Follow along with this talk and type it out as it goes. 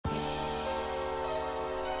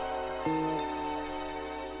Hey,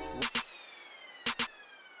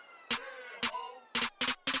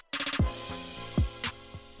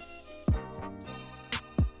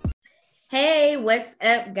 what's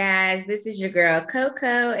up, guys? This is your girl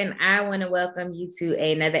Coco, and I want to welcome you to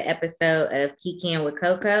another episode of Kicking with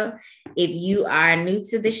Coco. If you are new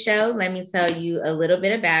to the show, let me tell you a little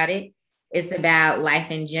bit about it. It's about life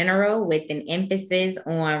in general with an emphasis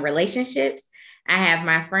on relationships. I have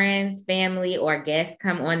my friends, family, or guests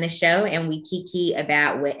come on the show, and we kiki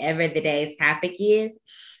about whatever the day's topic is.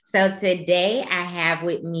 So today I have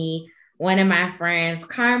with me one of my friends,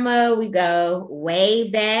 Karma. We go way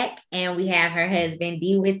back, and we have her husband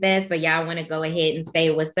D with us. So y'all want to go ahead and say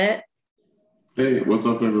what's up? Hey, what's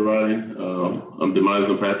up, everybody? I'm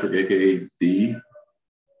Demisno Patrick, aka D.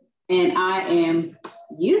 And I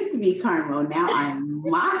used to be Karma. Now I'm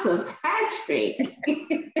Masa Patrick.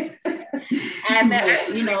 And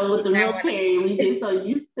with the military, we get so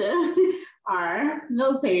used to our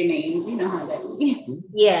military names. You know how that is.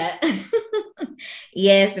 Yeah.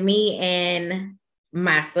 Yes, me and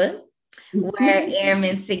Masa were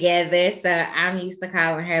airmen together. So I'm used to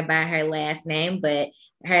calling her by her last name, but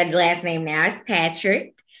her last name now is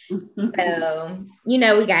Patrick. So, we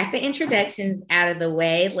got the introductions out of the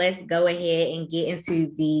way. Let's go ahead and get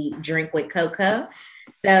into the drink with Coco.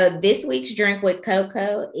 So this week's drink with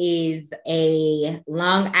Coco is a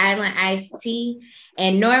Long Island iced tea.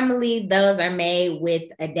 And normally those are made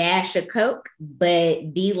with a dash of Coke,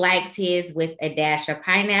 but D likes his with a dash of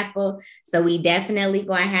pineapple. So we definitely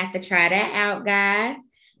going to have to try that out, guys.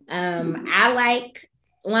 I like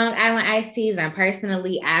Long Island iced teas. I've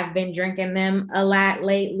been drinking them a lot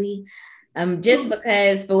lately. Just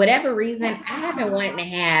because for whatever reason, I haven't wanted to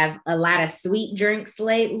have a lot of sweet drinks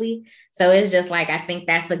lately. So it's just like, I think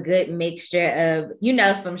that's a good mixture of,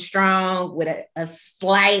 some strong with a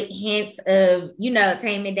slight hint of,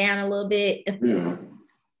 tame it down a little bit.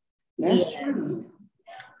 Yeah.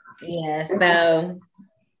 So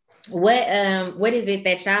what is it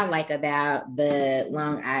that y'all like about the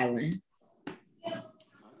Long Island? I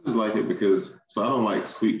just like it because, I don't like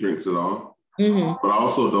sweet drinks at all. Mm-hmm. But I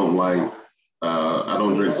also don't like, I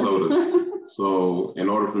don't drink soda. So in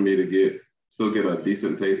order for me to still get a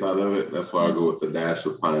decent taste out of it, that's why I go with the dash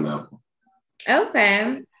of pineapple.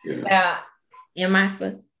 Okay. Yeah. And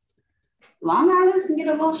Masa? Long Island can get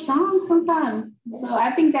a little strong sometimes. So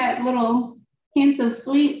I think that little hint of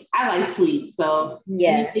sweet, I like sweet. So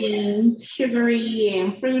anything sugary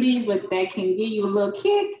and fruity, but that can give you a little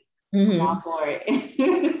kick, I'm all for it.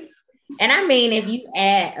 And I mean, if you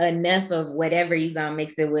add enough of whatever you're going to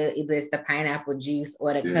mix it with, either it's the pineapple juice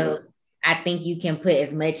or the Coke, I think you can put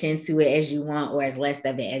as much into it as you want or as less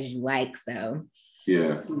of it as you like. So,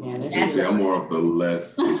 I'm more of the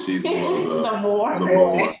less. She's more of the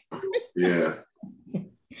more. Yeah.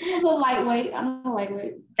 I'm a lightweight.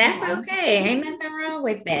 That's okay. Ain't nothing wrong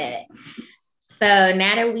with that. So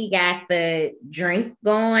now that we got the drink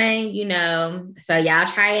going, so y'all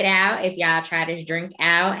try it out. If y'all try this drink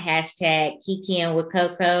out, #Kikiing with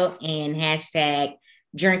Coco and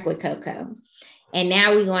 #Drink with Coco. And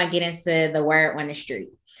now we're going to get into the word on the street.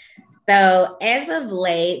 So as of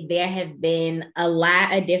late, there have been a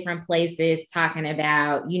lot of different places talking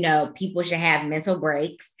about, people should have mental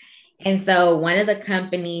breaks. And so one of the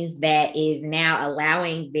companies that is now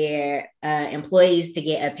allowing their employees to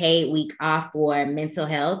get a paid week off for mental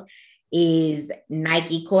health is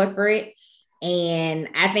Nike Corporate. And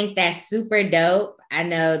I think that's super dope. I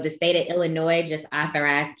know the state of Illinois just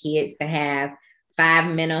authorized kids to have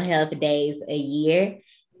 5 mental health days a year.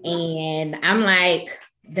 And I'm like,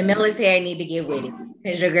 the military need to get with it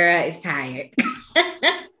because your girl is tired.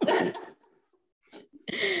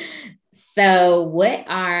 So what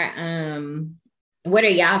are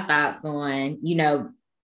y'all thoughts on,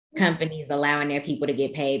 companies allowing their people to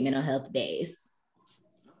get paid mental health days?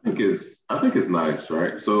 I think it's nice,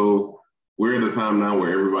 right? So we're at a time now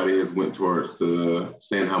where everybody has went towards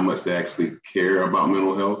saying how much they actually care about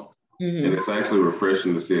mental health. Mm-hmm. And it's actually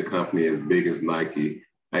refreshing to see a company as big as Nike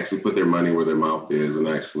actually put their money where their mouth is and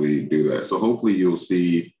actually do that. So hopefully you'll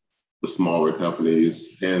see the smaller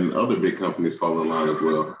companies and other big companies fall in line as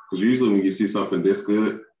well. Because usually when you see something this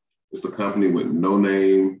good, it's a company with no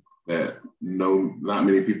name that not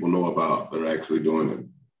many people know about that are actually doing it.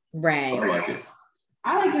 Right. I like it.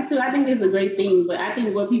 I like it too. I think it's a great thing, but I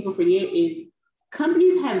think what people forget is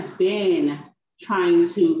companies have been trying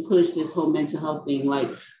to push this whole mental health thing. Like,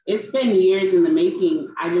 it's been years in the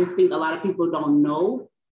making. I just think a lot of people don't know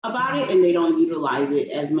about it and they don't utilize it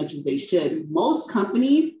as much as they should. Most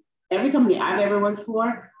companies, every company I've ever worked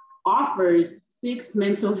for, offers 6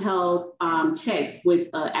 mental health checks with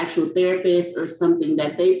an actual therapist or something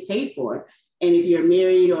that they pay for. And if you're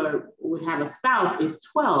married or would have a spouse, it's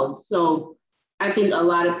 12. So I think a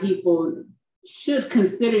lot of people should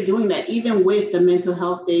consider doing that, even with the mental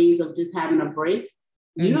health days of just having a break.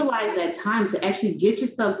 Utilize that time to actually get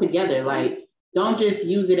yourself together. Like, don't just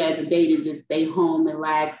use it as a day to just stay home,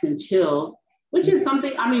 relax, and chill, which is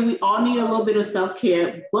something, I mean, we all need a little bit of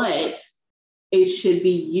self-care, but it should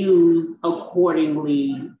be used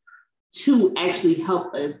accordingly to actually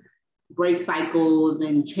help us break cycles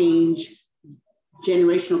and change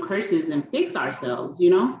generational curses and fix ourselves, you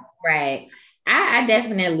know? Right. I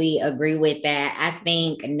definitely agree with that. I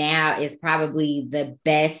think now is probably the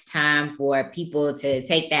best time for people to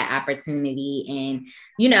take that opportunity and,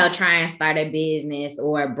 you know, try and start a business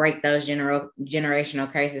or break those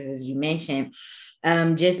generational curses, as you mentioned,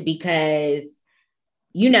 just because,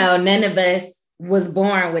 you know, none of us was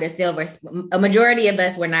born with a silver spoon. A majority of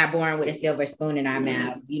us were not born with a silver spoon in our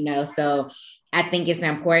mouths, you know? So I think it's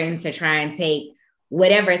important to try and take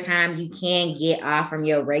whatever time you can get off from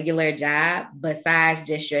your regular job, besides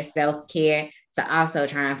just your self-care, to also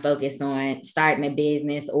try and focus on starting a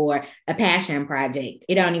business or a passion project.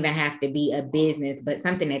 It don't even have to be a business, but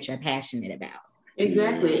something that you're passionate about.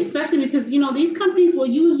 Exactly. Especially because, you know, these companies will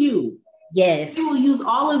use you. Yes. They will use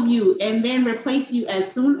all of you and then replace you as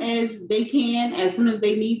soon as they can, as soon as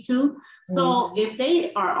they need to. So if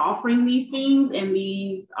they are offering these things and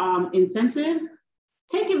these incentives,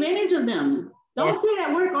 take advantage of them. Don't sit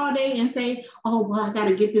at work all day and say, oh, well, I got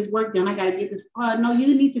to get this work done. I got to get this. No,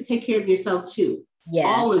 you need to take care of yourself too. Yeah.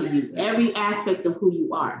 All of you, every aspect of who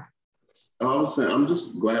you are. I was saying, I'm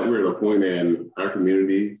just glad we're at a point in our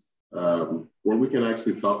communities where we can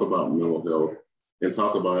actually talk about mental health and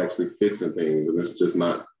talk about actually fixing things. And it's just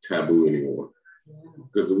not taboo anymore.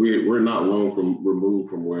 Because we're not long removed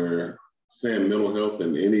from where saying mental health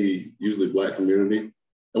in any usually Black community,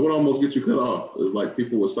 it would almost get you cut off. It's like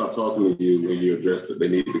people would stop talking to you when you address that they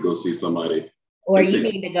need to go see somebody. Or you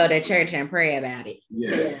need to go to church and pray about it.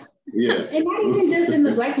 Yes. Yeah. And not even just in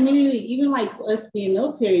the Black community, even like us being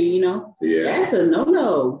military, you know, that's a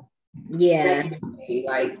no-no. Yeah.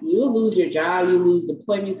 Like you'll lose your job, you lose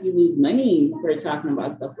deployments, you lose money for talking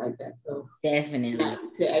about stuff like that. So definitely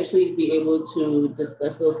to actually be able to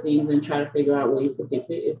discuss those things and try to figure out ways to fix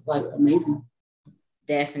it, it's like amazing.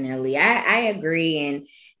 Definitely. I agree. And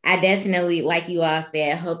I definitely, like you all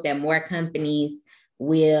said, hope that more companies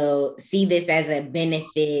will see this as a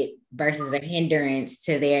benefit versus a hindrance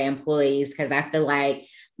to their employees. Because I feel like,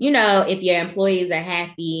 you know, if your employees are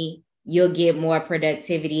happy, you'll get more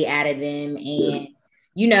productivity out of them. And,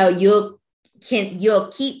 you know, you'll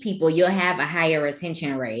keep people, you'll have a higher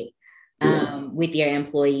retention rate with your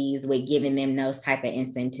employees, with giving them those type of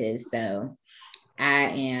incentives. So I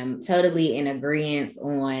am totally in agreement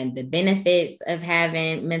on the benefits of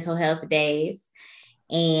having mental health days.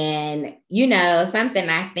 And, you know, something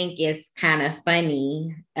I think is kind of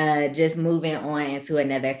funny, just moving on to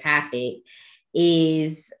another topic,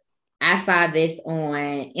 is I saw this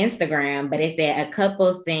on Instagram, but it said a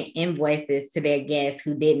couple sent invoices to their guests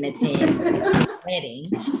who didn't attend the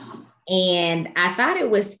wedding. And I thought it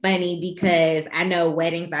was funny because I know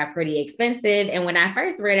weddings are pretty expensive. And when I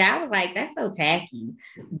first read it, I was like, that's so tacky.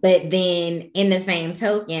 But then in the same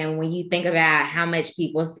token, when you think about how much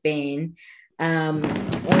people spend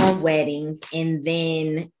on weddings, and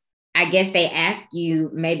then I guess they ask you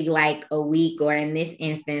maybe like a week, or in this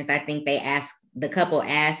instance, I think the couple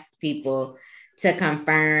asked people to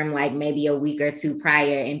confirm like maybe a week or two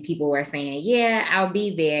prior, and people were saying, yeah, I'll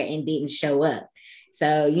be there, and didn't show up.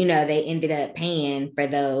 So, you know, they ended up paying for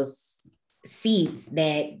those seats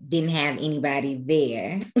that didn't have anybody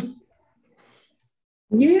there.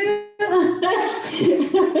 Yeah.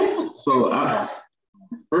 So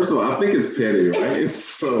first of all, I think it's petty, right?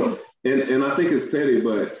 And I think it's petty,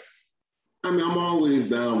 but I mean, I'm always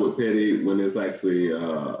down with petty when it's actually,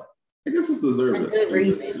 I guess it's deserving. A good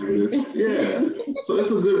reason. Yeah. So it's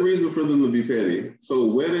a good reason for them to be petty. So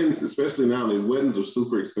weddings, especially nowadays, weddings are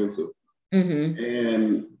super expensive. Mm-hmm.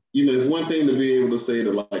 And, you know, it's one thing to be able to say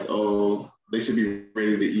that like, oh, they should be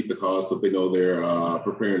ready to eat the cost if they know they're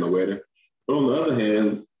preparing a wedding. But on the other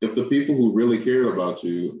hand, if the people who really cared about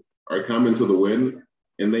you are coming to the wedding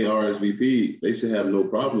and they RSVP, they should have no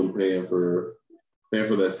problem paying for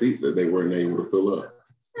that seat that they weren't able to fill up.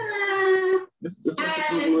 It's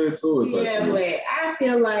like a double-edged sword. Yeah, but I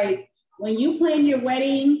feel like when you plan your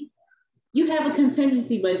wedding, you have a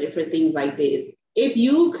contingency budget for things like this. If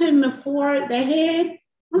you couldn't afford the head,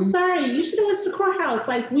 I'm sorry, you should have went to the courthouse.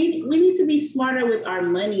 Like we need to be smarter with our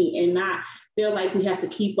money and not feel like we have to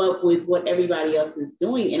keep up with what everybody else is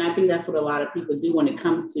doing. And I think that's what a lot of people do when it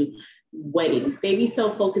comes to weddings. They be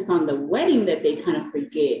so focused on the wedding that they kind of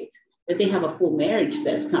forget that they have a full marriage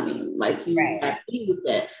that's coming. Like you have things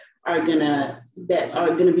that are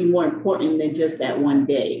gonna be more important than just that one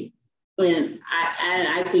day. And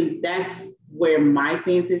I think that's where my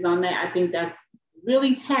stance is on that. I think that's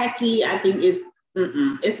really tacky. I think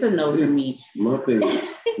it's a no for me. My thing is,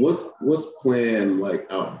 what's planned like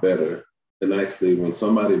out better than actually when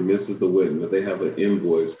somebody misses the wedding, that they have an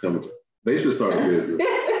invoice coming to, they should start a business.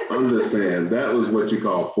 I'm just saying, that was what you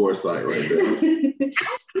call foresight right there.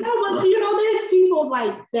 No, but there's people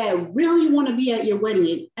like that really want to be at your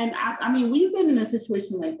wedding. And I mean, we've been in a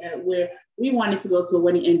situation like that where we wanted to go to a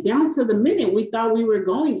wedding and down to the minute we thought we were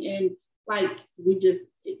going and like, we just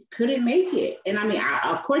couldn't make it. And I mean,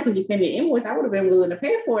 of course, if you send me an invoice, I would have been willing to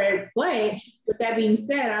pay for it. But with that being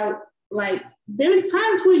said, there's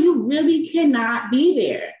times where you really cannot be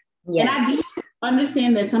there. Yeah. And I do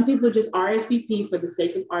understand that some people just RSVP for the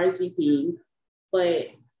sake of RSVPing, but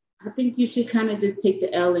I think you should kind of just take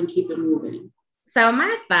the L and keep it moving. So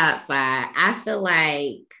my thoughts are, I feel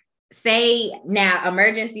like, say now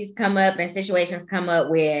emergencies come up and situations come up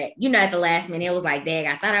where, at the last minute, it was like, dang,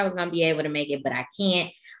 I thought I was going to be able to make it, but I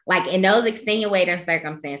can't. Like in those extenuating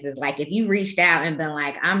circumstances, like if you reached out and been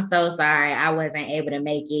like, I'm so sorry, I wasn't able to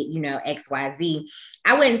make it, XYZ,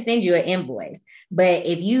 I wouldn't send you an invoice. But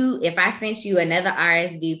if I sent you another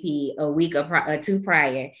RSVP a week or two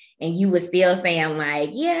prior, and you were still saying like,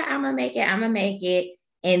 yeah, I'm gonna make it.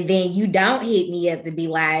 And then you don't hit me up to be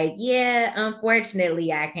like, yeah,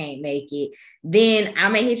 unfortunately, I can't make it. Then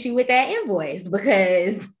I'm gonna hit you with that invoice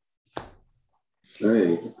because.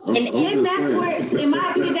 And that's where, in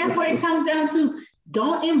my opinion, that's where it comes down to.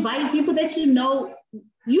 Don't invite people that you know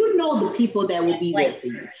the people that will be there for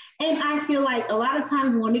you. And I feel like a lot of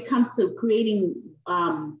times when it comes to creating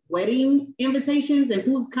wedding invitations and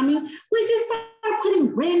who's coming, we just start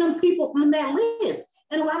putting random people on that list.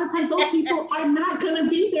 And a lot of times those people are not going to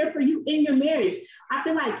be there for you in your marriage. I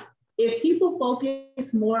feel like if people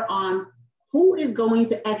focus more on who is going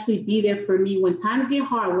to actually be there for me when times get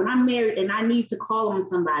hard, when I'm married and I need to call on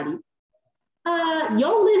somebody,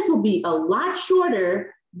 your list will be a lot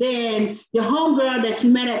shorter than your homegirl that you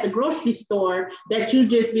met at the grocery store that you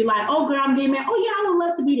just be like, oh girl, I'm getting married. Oh yeah, I would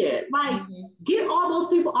love to be there. Like, get all those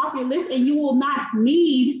people off your list and you will not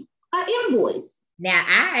need an invoice. Now,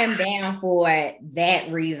 I am down for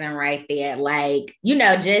that reason right there. Like,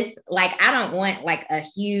 just like, I don't want like a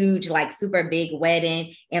huge, like super big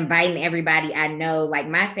wedding, inviting everybody I know. Like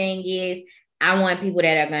my thing is, I want people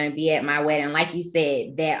that are going to be at my wedding, like you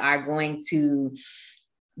said, that are going to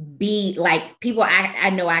be like people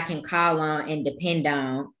I know I can call on and depend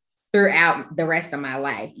on throughout the rest of my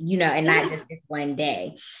life, and not just this one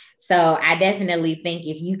day. So I definitely think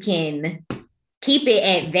if you can keep it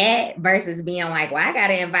at that versus being like, well, I got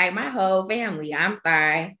to invite my whole family. I'm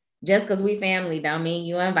sorry. Just because we family don't mean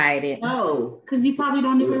you invited. No, because you probably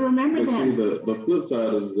don't even remember that. See, the flip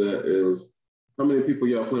side is how many people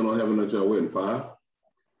y'all plan on having at your wedding? 5?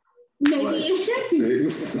 Maybe it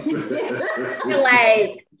should be.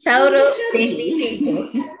 Like total 50 people.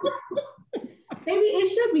 Maybe it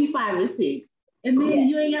should be 5 or 6. And then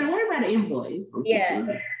you ain't got to worry about an invoice.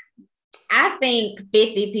 Yeah. I think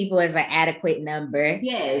 50 people is an adequate number.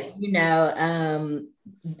 Yes.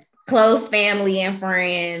 Close family and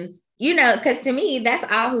friends, because to me, that's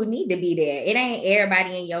all who need to be there. It ain't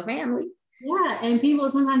everybody in your family. Yeah. And people,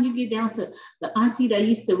 sometimes you get down to the auntie that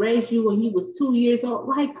used to raise you when you was 2 years old.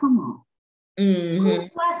 Like, come on. Mm-hmm. When was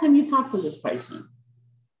the last time you talked to this person?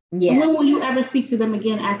 Yeah. And when will you ever speak to them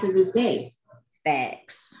again after this day?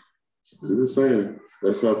 Facts. I'm just saying.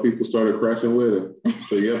 That's how people started crashing with it.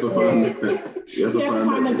 So you have to find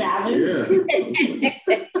the balance. Yeah.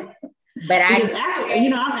 But I'm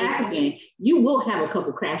African. You will have a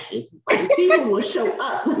couple crashes. People will show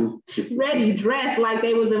up ready, dressed like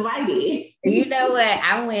they was invited. You know what?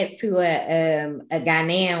 I went to a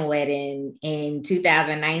Ghanaian wedding in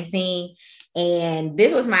 2019, and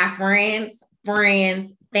this was my friend's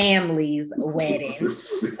family's wedding.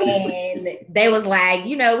 And they was like,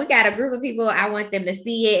 we got a group of people, I want them to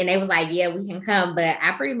see it. And they was like, yeah, we can come. But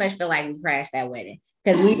I pretty much feel like we crashed that wedding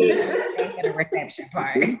because we didn't stay for the reception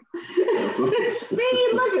part. See,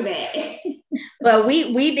 look at that. But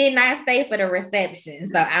we did not stay for the reception.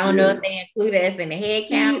 So I don't know if they included us in the head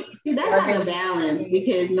count. See, that's like a balance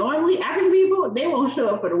because normally African people, they won't show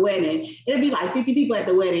up for the wedding. It'll be like 50 people at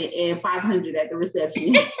the wedding and 500 at the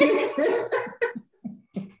reception.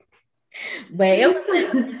 But it was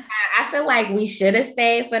I feel like we should have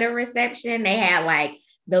stayed for the reception. They had like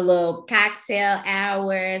the little cocktail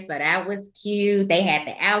hour. So that was cute. They had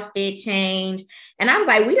the outfit change. And I was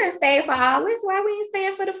like, we done stayed for all this. Why we ain't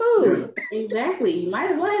staying for the food? Exactly. You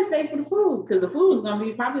might as well stay for the food because the food is gonna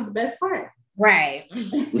be probably the best part. Right.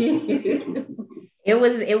 It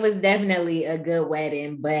was definitely a good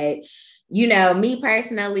wedding. But me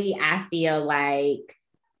personally, I feel like,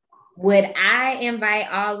 would I invite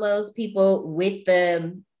all those people with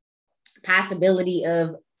the possibility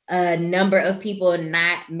of a number of people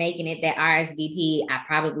not making it that RSVP? I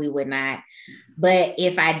probably would not. But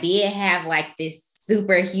if I did have like this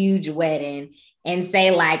super huge wedding and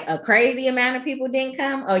say like a crazy amount of people didn't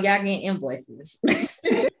come, oh, y'all getting invoices.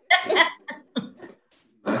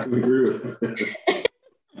 I can agree with that.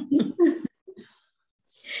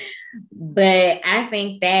 But I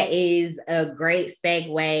think that is a great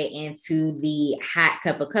segue into the hot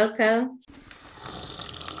cup of cocoa.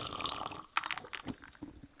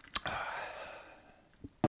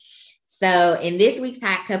 So in this week's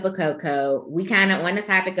hot cup of cocoa, we kind of on the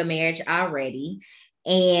topic of marriage already.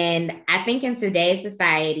 And I think in today's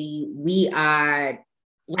society, we are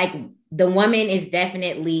like, the woman is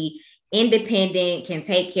definitely independent, can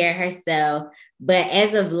take care of herself. But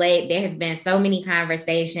as of late, there have been so many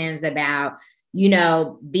conversations about,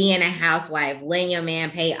 being a housewife, letting your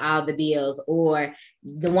man pay all the bills, or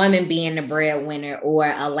the woman being the breadwinner, or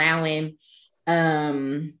allowing,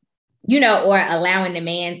 or allowing the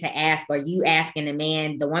man to ask, or you asking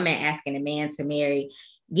the woman asking the man to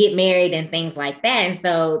get married and things like that. And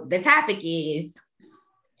so the topic is,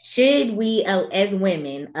 should we as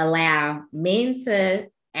women allow men to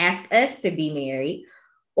ask us to be married,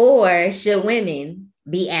 or should women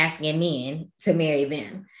be asking men to marry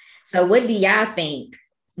them? So what do y'all think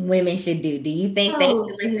women should do? Do you think they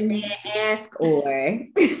should let the man ask, or?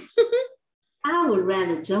 I would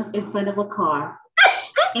rather jump in front of a car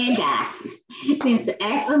and die than to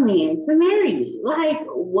ask a man to marry me. Like,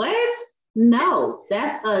 what? No,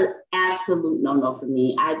 that's an absolute no-no for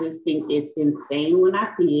me. I just think it's insane when I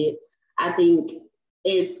see it. I think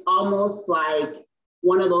it's almost like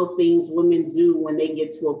one of those things women do when they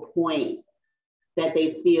get to a point that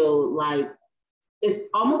they feel like it's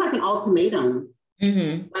almost like an ultimatum.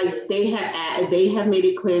 Mm-hmm. Like they have made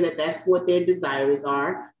it clear that that's what their desires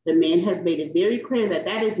are. The man has made it very clear that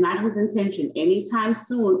that is not his intention anytime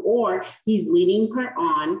soon, or he's leading her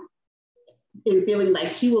on and feeling like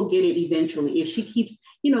she will get it eventually. If she keeps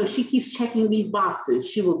checking these boxes,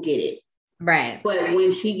 she will get it. Right. But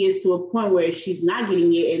when she gets to a point where she's not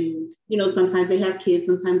getting it, and sometimes they have kids,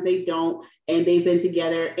 sometimes they don't, and they've been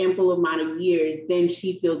together ample amount of years, then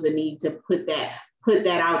she feels the need to put that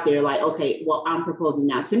out there, like, okay, well, I'm proposing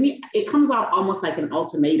now. To me, it comes off almost like an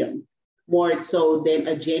ultimatum, more so than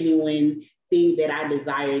a genuine thing that I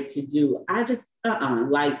desire to do. I just,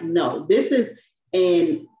 like, no, this is,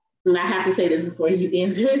 and I have to say this before you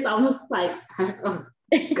answer, it's almost like, oh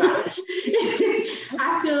gosh.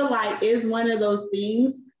 I feel like it's one of those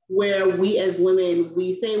things where we as women,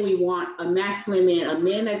 we say we want a masculine man, a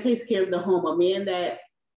man that takes care of the home, a man that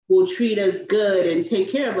will treat us good and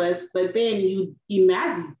take care of us, but then you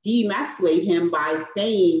demasculate him by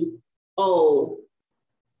saying, oh,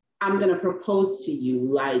 I'm going to propose to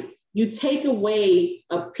you. Like, you take away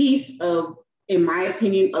a piece of, in my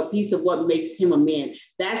opinion, a piece of what makes him a man.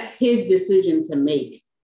 That's his decision to make.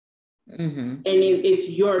 Mm-hmm. And it's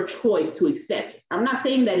your choice to accept. I'm not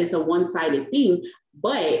saying that it's a one-sided thing,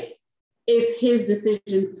 but it's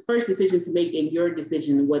his first decision to make, and your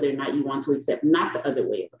decision whether or not you want to accept, not the other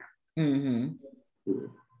way around. Mm-hmm.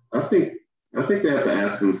 I think they have to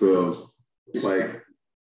ask themselves, like,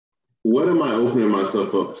 what am I opening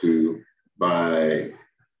myself up to by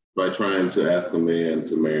trying to ask a man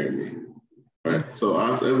to marry me? Right. So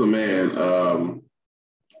as a man,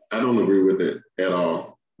 I don't agree with it at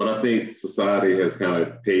all. But I think society has kind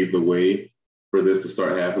of paved the way for this to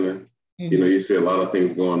start happening. Mm-hmm. You see a lot of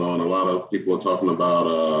things going on. A lot of people are talking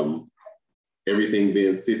about everything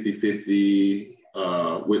being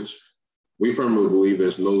 50-50, which we firmly believe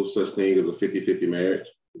there's no such thing as a 50-50 marriage.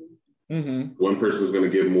 Mm-hmm. One person is going to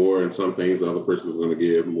give more in some things, the other person is going to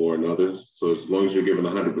give more in others. So as long as you're giving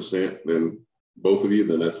 100%, then both of you,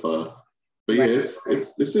 then that's fine. But right. Yeah,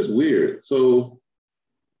 it's just weird. So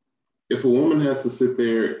if a woman has to sit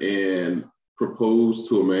there and propose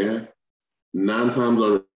to a man, 9 times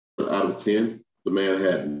out of 10, the man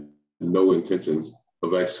had no intentions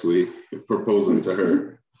of actually proposing to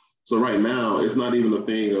her. So right now, it's not even a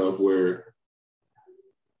thing of where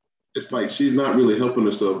it's like she's not really helping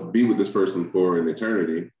herself be with this person for an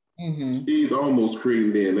eternity. Mm-hmm. She's almost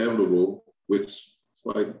creating the inevitable, which is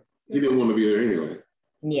like, he didn't want to be there anyway.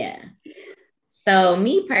 Yeah. So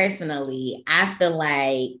me personally, I feel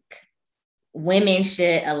like women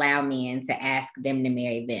should allow men to ask them to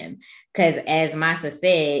marry them. Because as Masa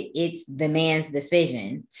said, it's the man's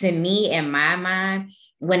decision. To me, in my mind,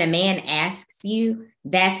 when a man asks you,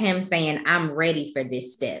 that's him saying, I'm ready for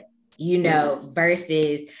this step,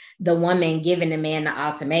 versus the woman giving the man the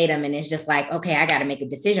ultimatum. And it's just like, okay, I got to make a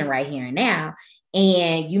decision right here and now.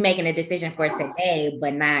 And you making a decision for today,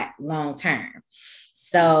 but not long term.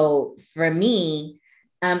 So for me,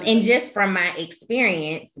 and just from my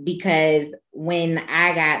experience, because when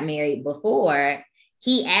I got married before,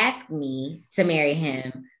 he asked me to marry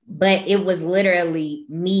him, but it was literally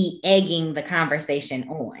me egging the conversation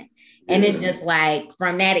on. And it's just like,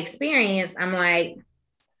 from that experience, I'm like,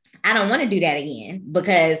 I don't want to do that again,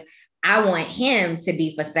 because I want him to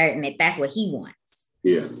be for certain that that's what he wants.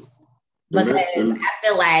 Yeah. Because I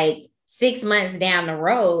feel like 6 months down the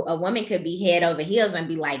road, a woman could be head over heels and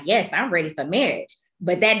be like, yes, I'm ready for marriage.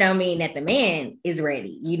 But that don't mean that the man is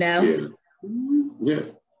ready, Yeah. Yeah.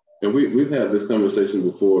 And we've had this conversation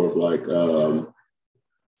before of like,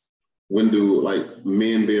 when do like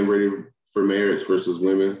men being ready for marriage versus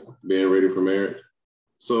women being ready for marriage?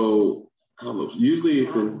 So I don't know, usually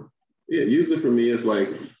for me, it's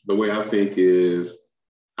like, the way I think is,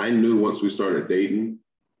 I knew once we started dating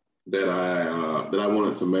that I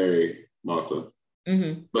wanted to marry Masa.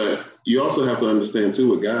 Mm-hmm. But you also have to understand too,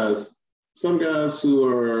 with guys, some guys who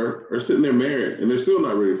are sitting there married and they're still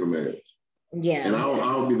not ready for marriage. Yeah. And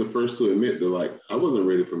I'll be the first to admit that, like, I wasn't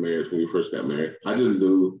ready for marriage when we first got married. I just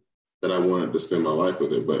knew that I wanted to spend my life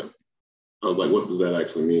with her, but I was like, what does that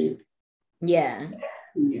actually mean? Yeah.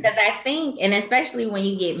 Because I think, and especially when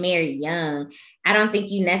you get married young, I don't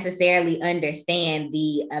think you necessarily understand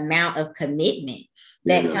the amount of commitment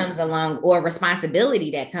that comes along, or responsibility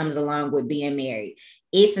that comes along with being married.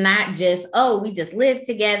 It's not just, oh, we just live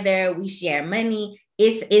together, we share money.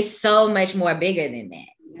 It's so much more bigger than that.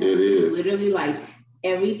 It is literally like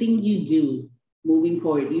everything you do moving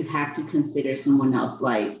forward, you have to consider someone else.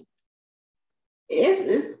 Like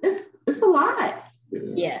it's a lot.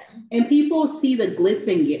 Yeah. And people see the glitz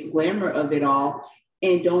and glamour of it all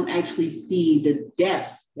and don't actually see the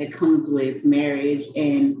depth that comes with marriage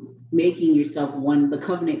and making yourself one, the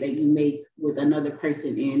covenant that you make with another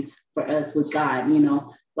person, and for us with God,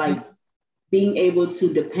 like being able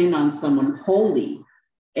to depend on someone wholly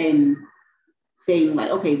and saying like,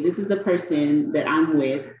 okay, this is the person that I'm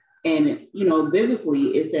with. And,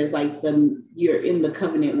 biblically, it says like you're in the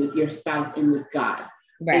covenant with your spouse and with God.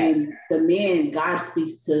 Right. And the man, God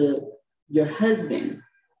speaks to your husband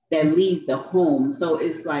that leads the home. So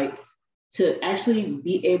it's like, to actually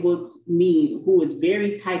be able to, me, who is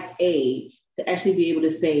very type A, to actually be able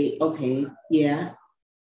to say, okay, yeah,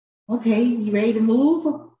 okay, you ready to move?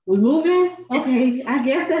 We moving? Okay, I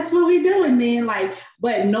guess that's what we're doing then. Like,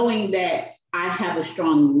 but knowing that I have a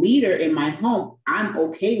strong leader in my home, I'm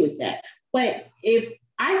okay with that. But if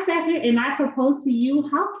I sat here and I proposed to you,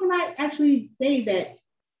 how can I actually say that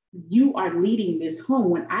you are leading this home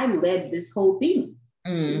when I led this whole thing?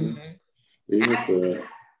 Mm-hmm.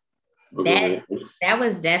 That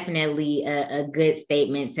was definitely a good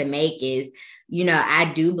statement to make. Is,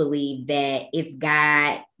 I do believe that it's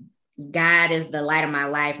God is the light of my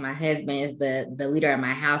life. My husband is the leader of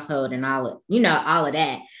my household, and all of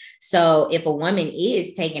that. So if a woman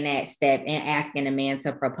is taking that step and asking a man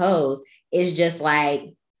to propose, it's just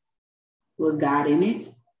like, was God in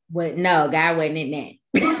it? No, God wasn't in that.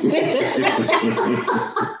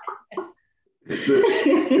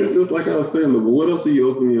 It's just like I was saying, but what else are you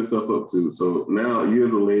opening yourself up to? So now you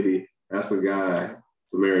as a lady ask a guy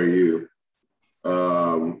to marry you.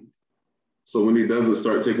 So when he doesn't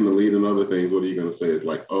start taking the lead in other things, what are you going to say? It's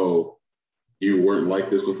like, oh, you weren't like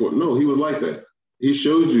this before. No, he was like that. He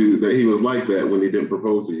showed you that he was like that when he didn't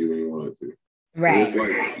propose to you when he wanted to. Right. And it's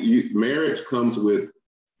like marriage comes with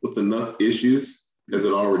enough issues as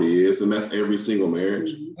it already is, and that's every single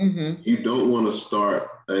marriage. Mm-hmm. You don't want to start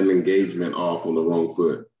an engagement off on the wrong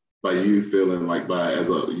foot by you feeling like, as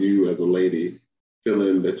a lady,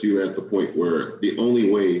 feeling that you're at the point where the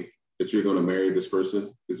only way that you're going to marry this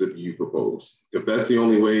person is if you propose. If that's the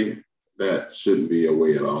only way, that shouldn't be a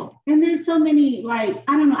way at all. And there's so many, like,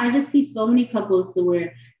 I don't know, I just see so many couples to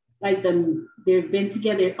where like they've been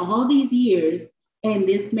together all these years, and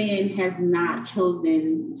this man has not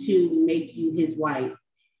chosen to make you his wife.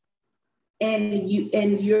 And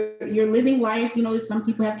you're living life, some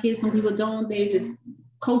people have kids, some people don't, they're just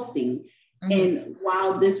coasting. Mm-hmm. And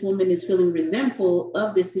while this woman is feeling resentful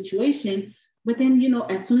of this situation, but then,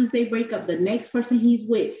 as soon as they break up, the next person he's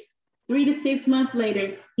with, 3 to 6 months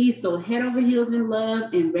later, he's so head over heels in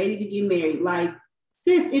love and ready to get married. Like,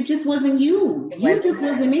 sis, it just wasn't you. You just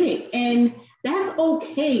wasn't it. And that's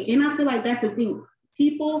okay. And I feel like that's the thing.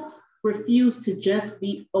 People refuse to just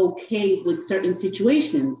be okay with certain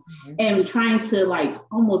situations and trying to like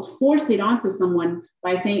almost force it onto someone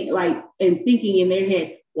by saying like and thinking in their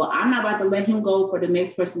head, well, I'm not about to let him go for the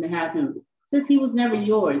next person to have him. Since he was never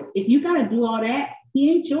yours. If you got to do all that,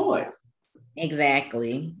 he ain't yours.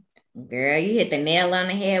 Exactly. Girl, you hit the nail on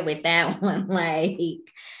the head with that one. Like,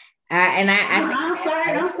 I'm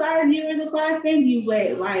sorry, viewers, if I offend you,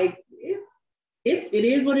 but like, it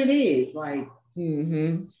is what it is. Like,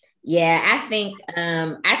 yeah, I think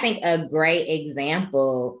a great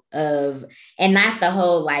example of, and not the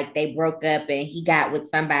whole like they broke up and he got with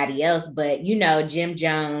somebody else, but you know, Jim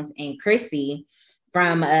Jones and Chrissy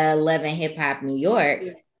from Love and Hip Hop New York,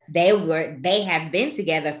 they have been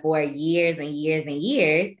together for years and years and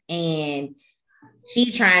years, and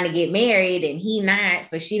she trying to get married and he not,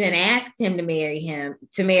 so she didn't ask him to marry her,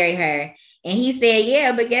 and he said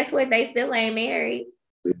yeah, but guess what, they still ain't married.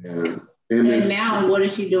 Yeah. And now what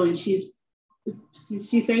is she doing? She's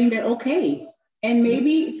saying they're okay, and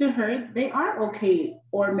maybe to her they are okay,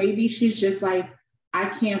 or maybe she's just like, I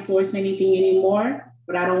can't force anything anymore,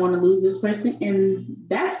 but I don't want to lose this person, and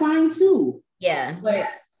that's fine too. Yeah, but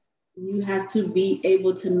you have to be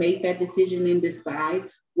able to make that decision and decide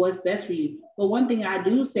what's best for you. But one thing I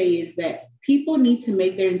do say is that people need to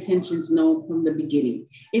make their intentions known from the beginning.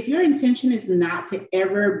 If your intention is not to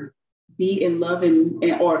ever be in love and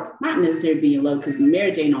or not necessarily be in love, because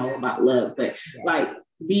marriage ain't all about love, but like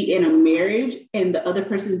be in a marriage and the other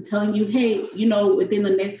person is telling you, hey, you know, within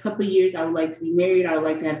the next couple of years, I would like to be married, I would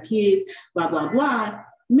like to have kids, blah, blah, blah.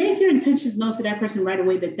 Make your intentions known to that person right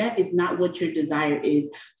away that is not what your desire is,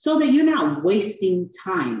 so that you're not wasting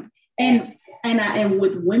time. And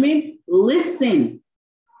with women, listen.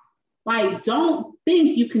 Like, don't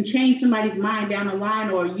think you can change somebody's mind down the line,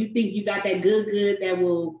 or you think you got that good that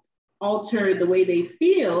will alter the way they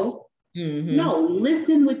feel. No,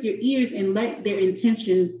 listen with your ears and let their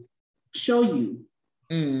intentions show you.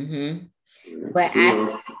 But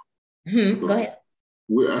go ahead.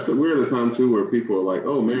 We're at a time too where people are like,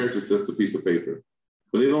 oh, marriage is just a piece of paper,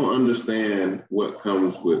 but they don't understand what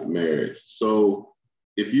comes with marriage. So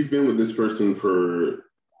if you've been with this person for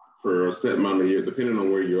a set amount of years, depending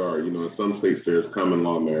on where you are, you know, in some states there's common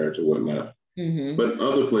law marriage or whatnot, but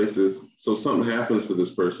other places, so something happens to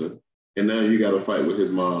this person and now you got to fight with his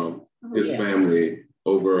mom, his family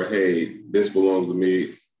over, hey, this belongs to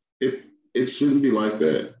me. It shouldn't be like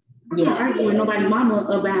that. I'm not arguing with nobody's mama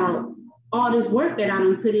about all this work that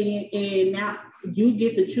I'm putting in, and now you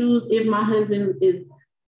get to choose if my husband is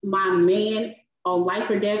my man on life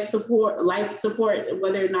support,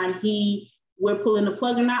 whether or not we're pulling the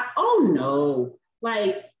plug or not. Oh no,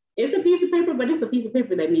 like it's a piece of paper, but it's a piece of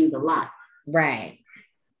paper that means a lot. Right.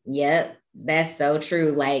 Yep. That's so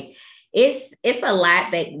true. Like it's a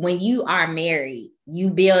lot that when you are married,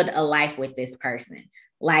 you build a life with this person.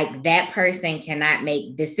 Like that person cannot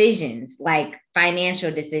make decisions, like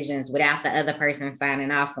financial decisions, without the other person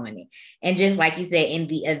signing off on it. And just like you said, in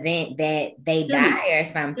the event that they die or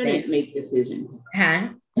something, shouldn't make decisions.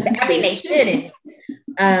 I mean, they shouldn't.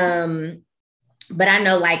 But I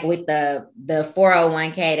know, like with the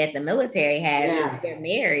 401k that the military has, if they're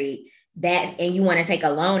married, and you want to take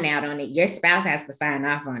a loan out on it, your spouse has to sign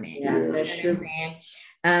off on it. Yeah, that's true.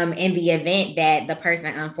 In the event that the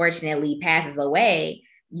person unfortunately passes away,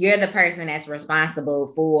 you're the person that's responsible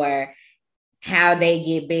for how they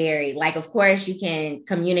get buried. Like, of course, you can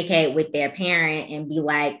communicate with their parent and be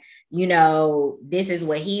like, you know, this is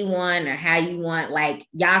what he want or how you want. Like,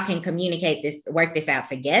 y'all can communicate this, work this out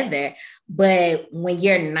together. But when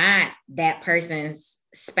you're not that person's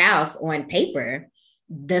spouse on paper,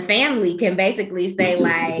 the family can basically say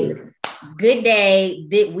like, good day,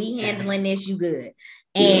 that we handling this, you good.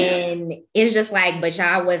 And it's just like, but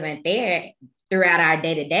y'all wasn't there throughout our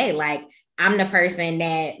day-to-day. Like, I'm the person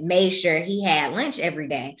that made sure he had lunch every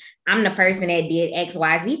day. I'm the person that did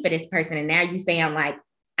XYZ for this person. And now you say I'm like,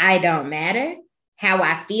 I don't matter. How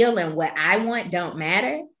I feel and what I want don't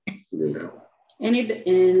matter. Yeah.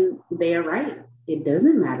 And they're right. It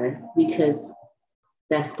doesn't matter because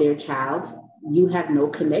that's their child. You have no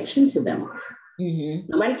connection to them.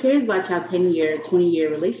 Nobody cares about your 10-year, 20-year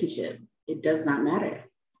relationship. It does not matter.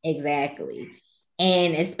 Exactly.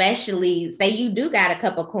 And especially, say you do got a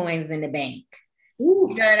couple coins in the bank. Ooh.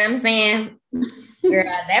 You know what I'm saying? Girl,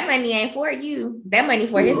 that money ain't for you. That money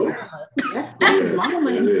for his mama. That's his mama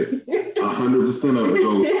money. 100% of it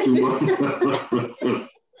goes to mama.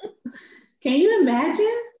 Can you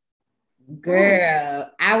imagine? Girl,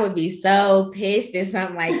 I would be so pissed if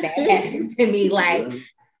something like that happened to me. Like,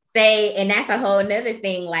 say, and that's a whole nother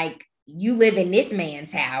thing. Like, you live in this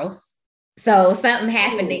man's house, so something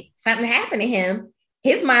happened to him.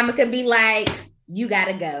 His mama could be like, "You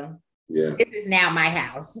gotta go. Yeah, this is now my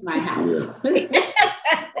house." My house.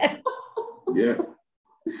 Yeah.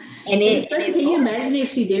 And especially, can you imagine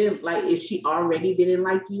if she already didn't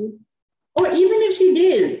like you? Or even if she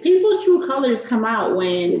did, people's true colors come out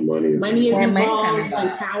when money is involved,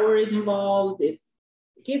 when power is involved. It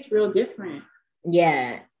gets real different.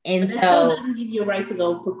 Yeah. And but that still doesn't give you a right to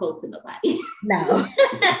go propose to nobody. No.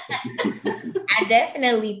 I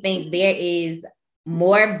definitely think there is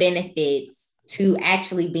more benefits to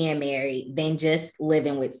actually being married than just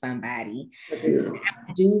living with somebody.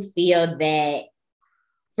 I do feel that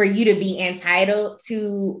for you to be entitled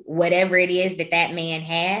to whatever it is that man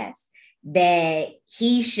has, that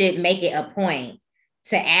he should make it a point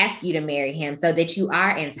to ask you to marry him so that you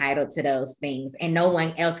are entitled to those things and no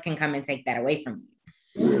one else can come and take that away from you.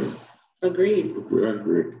 Yeah. Agreed. I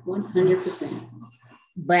agree. 100%.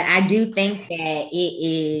 But I do think that it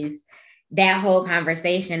is that whole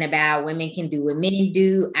conversation about women can do what men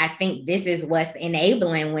do. I think this is what's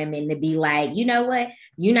enabling women to be like, you know what?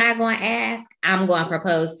 You're not going to ask, I'm going to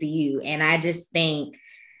propose to you. And I just think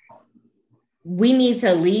we need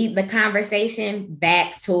to lead the conversation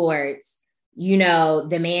back towards,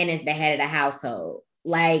 the man is the head of the household.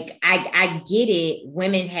 Like, I get it.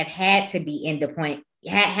 Women have had to be independent,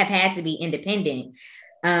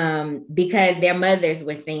 because their mothers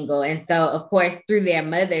were single. And so, of course, through their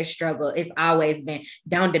mother's struggle, it's always been,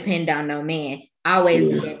 don't depend on no man, always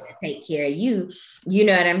be able to take care of you. You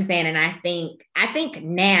know what I'm saying? And I think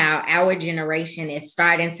now our generation is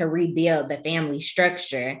starting to rebuild the family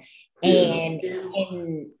structure and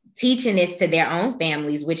teaching this to their own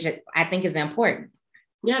families, which I think is important.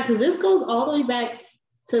 Yeah, because this goes all the way back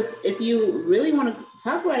to, if you really want to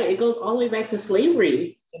talk about it, it goes all the way back to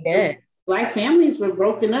slavery. It does. Black families were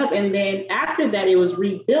broken up, and then after that it was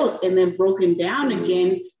rebuilt and then broken down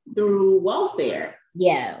again through welfare.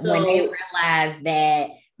 Yeah, so, when they realized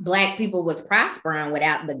that Black people was prospering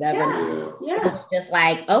without the government, it was just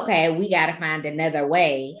like, okay, we got to find another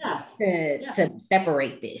way to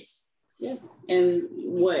separate this. Yes, and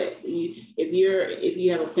if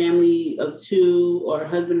you have a family of two, or a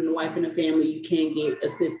husband and wife in a family, you can't get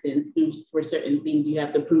assistance for certain things. You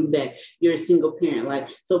have to prove that you're a single parent. Like,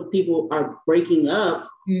 so people are breaking up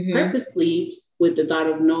purposely with the thought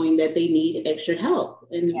of knowing that they need extra help,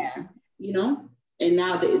 and and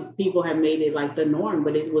now that people have made it like the norm,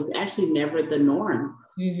 but it was actually never the norm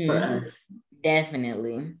for us.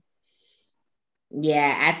 Definitely.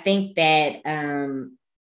 Yeah, I think that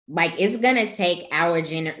it's gonna take our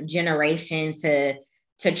generation to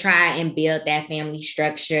try and build that family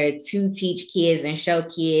structure, to teach kids and show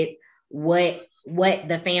kids what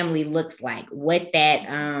the family looks like, what that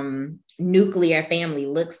nuclear family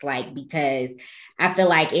looks like, because I feel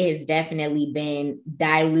like it has definitely been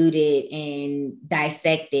diluted and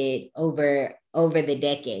dissected over the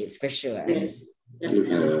decades, for sure. Yes, it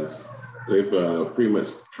has. They've pretty much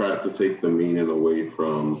tried to take the meaning away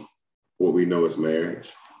from what we know as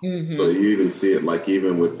marriage. So you even see it, like,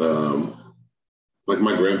 even with like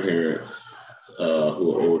my grandparents who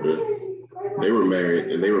are older, they were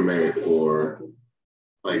married for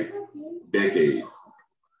like decades.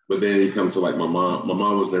 But then you come to like my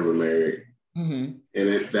mom was never married. And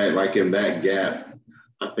in that gap,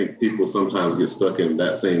 I think people sometimes get stuck in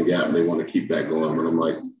that same gap and they want to keep that going. But I'm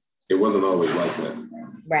like, it wasn't always like that.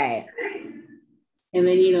 Right. And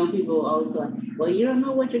then, people always go, well, you don't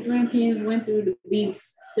know what your grandparents went through to be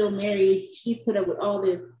still married. She put up with all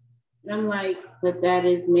this. And I'm like, but that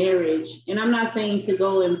is marriage. And I'm not saying to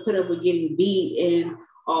go and put up with getting beat and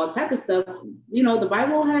all type of stuff. The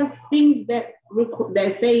Bible has things that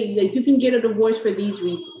say that you can get a divorce for these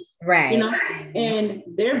reasons. Right. And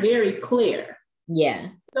they're very clear.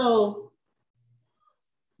 Yeah. So,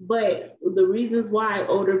 but the reasons why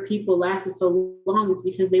older people lasted so long is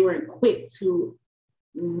because they weren't quick to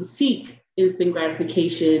seek instant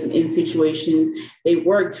gratification in situations. They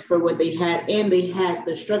worked for what they had, and they had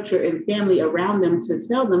the structure and family around them to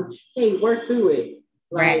tell them, hey, work through it.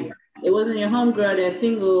 Like, it wasn't your homegirl that's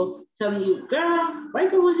single telling you, girl,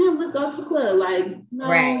 break up with him, let's go to the club. Like,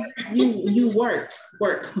 no, you work.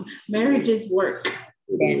 Marriage is work.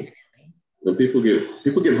 Definitely. And people get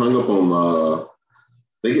hung up on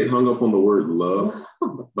the word love,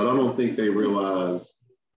 but I don't think they realize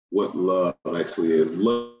what love actually is.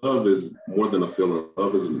 Love is more than a feeling.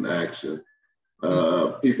 Love is an action.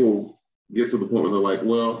 People get to the point where they're like,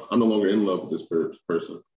 well, I'm no longer in love with this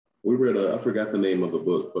person. We read I forgot the name of the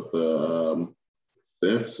book, but the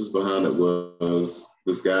emphasis behind it was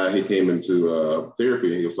this guy, he came into therapy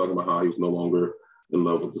and he was talking about how he was no longer in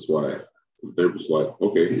love with his wife. The therapist was like,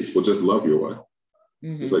 okay, well, just love your wife.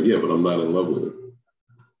 Mm-hmm. He's like, yeah, but I'm not in love with her.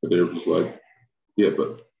 The therapist was like, yeah,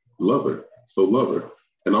 but love her. So love her.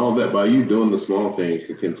 And all that by you doing the small things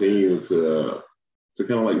to continue to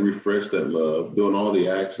kind of like refresh that love, doing all the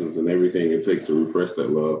actions and everything it takes to refresh that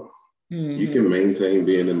love, you can maintain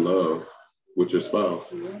being in love with your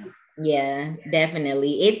spouse. Yeah,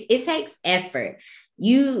 definitely. It takes effort.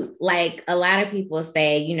 You, like, a lot of people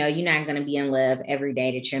say, you know, you're not going to be in love every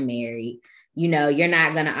day that you're married. You know, you're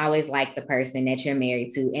not going to always like the person that you're married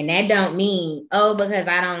to. And that don't mean, oh, because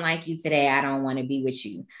I don't like you today, I don't want to be with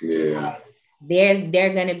you. Yeah. There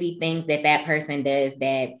are going to be things that person does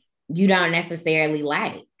that you don't necessarily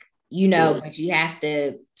like, you know, but you have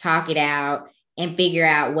to talk it out and figure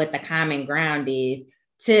out what the common ground is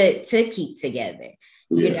to keep together.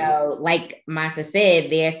 You know, like Masa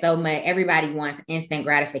said, there's so much, everybody wants instant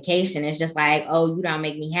gratification. It's just like, oh, you don't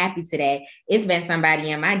make me happy today. It's been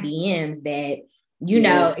somebody in my DMs that, you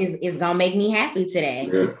know, is going to make me happy today.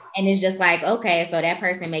 Yeah. And it's just like, okay, so that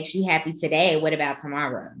person makes you happy today. What about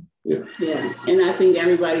tomorrow? Yeah. And I think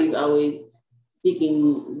everybody's always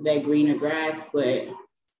seeking that greener grass, but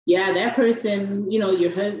yeah, that person, you know,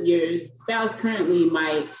 your spouse currently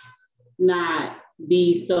might not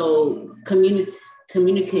be so communicative.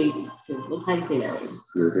 How do you say that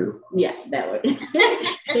word? Yeah, that word.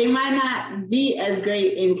 They might not be as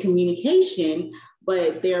great in communication,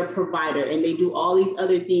 but they're a provider and they do all these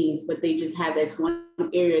other things, but they just have this one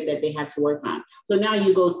area that they have to work on. So now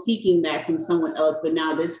you go seeking that from someone else, but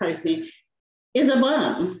now this person is a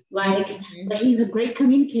bum. Like he's a great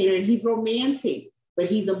communicator and he's romantic, but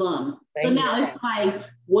he's a bum. So now it's like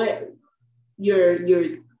what you're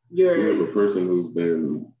the person who's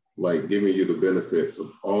been like giving you the benefits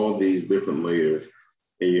of all these different layers,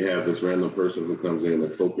 and you have this random person who comes in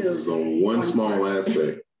and focuses on one small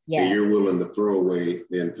aspect, and you're willing to throw away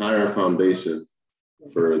the entire foundation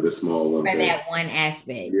for this small one. For that one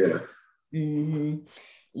aspect. Yes. Mm-hmm.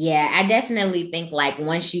 Yeah, I definitely think like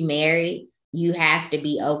once you marry, you have to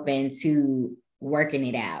be open to working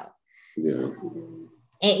it out. Yeah.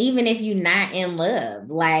 And even if you're not in love,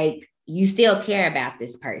 like you still care about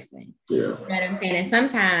this person. Yeah. You know what I'm saying? And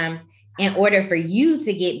sometimes in order for you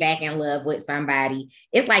to get back in love with somebody,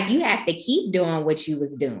 it's like you have to keep doing what you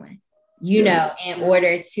was doing, you know, in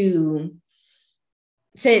order to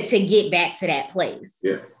get back to that place.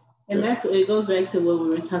 Yeah. And it goes back to what we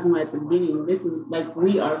were talking about at the beginning. This is like,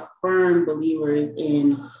 we are firm believers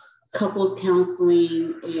in couples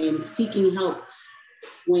counseling and seeking help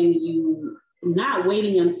when you not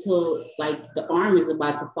waiting until like the arm is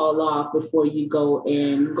about to fall off before you go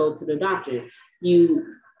to the doctor.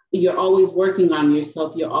 You're always working on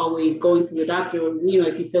yourself. You're always going to the doctor. You know,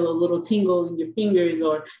 if you feel a little tingle in your fingers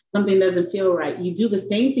or something doesn't feel right, you do the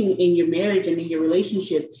same thing in your marriage and in your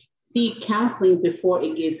relationship. Seek counseling before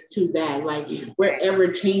it gets too bad. Like we're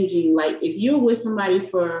ever changing. Like if you're with somebody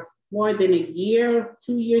for more than a year,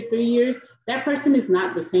 2 years, 3 years, that person is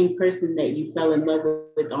not the same person that you fell in love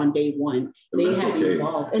with on day one. They have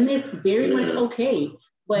evolved, and it's very much okay.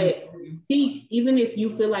 But seek, even if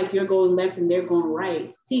you feel like you're going left and they're going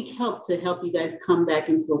right, seek help to help you guys come back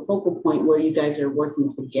into a focal point where you guys are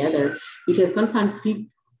working together. Because sometimes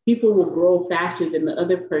people will grow faster than the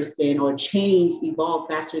other person or evolve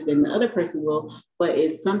faster than the other person will, but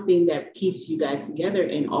it's something that keeps you guys together,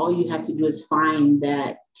 and all you have to do is find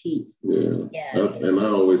that peace. Yeah. And I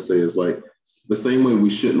always say it's like the same way we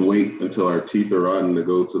shouldn't wait until our teeth are rotten to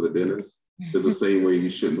go to the dentist. It's the same way you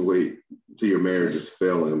shouldn't wait until your marriage is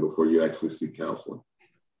failing before you actually seek counseling.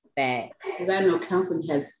 Facts. Because I know counseling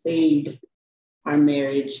has saved our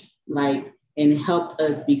marriage, like, and helped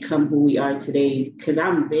us become who we are today. Because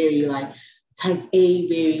I'm very like type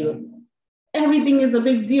A, everything is a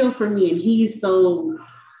big deal for me, and he's so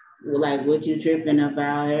like, what you tripping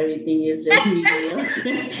about? Everything is just me.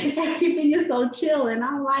 Everything is so chill, and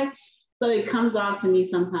I'm like, so it comes off to me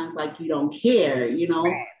sometimes like you don't care, you know.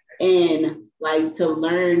 And like to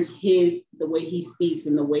learn the way he speaks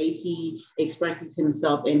and the way he expresses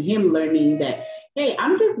himself, and him learning that, hey,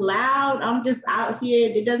 I'm just loud, I'm just out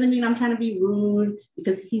here. It doesn't mean I'm trying to be rude,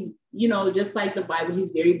 because he's, you know, just like the Bible,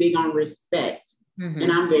 he's very big on respect. Mm-hmm.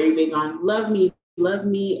 And I'm very big on love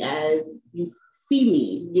me as you see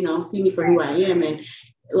me, you know, see me for who I am. And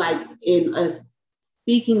like in us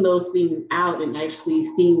speaking those things out and actually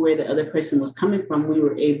seeing where the other person was coming from, we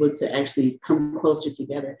were able to actually come closer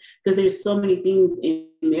together. Because there's so many things in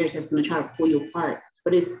marriage that's going to try to pull you apart,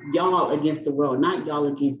 but it's y'all against the world, not y'all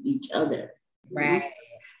against each other. Right. Mm-hmm.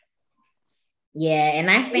 Yeah. And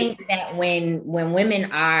I think that when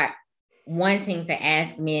women are wanting to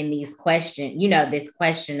ask men these questions, this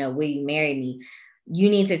question of will you marry me, you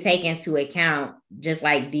need to take into account, just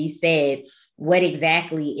like Dee said, what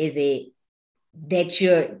exactly is it that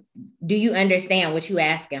do you understand what you're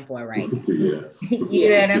asking for, right? Yes. You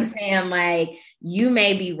know what I'm saying? Like, you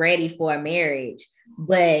may be ready for a marriage,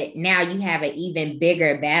 but now you have an even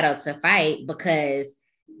bigger battle to fight, because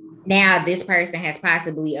now this person has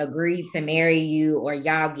possibly agreed to marry you, or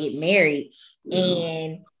y'all get married,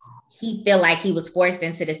 and he feel like he was forced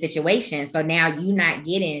into the situation. So now you're not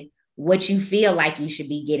getting what you feel like you should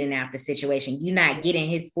be getting out the situation. You're not getting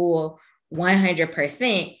his full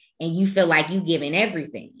 100%, and you feel like you giving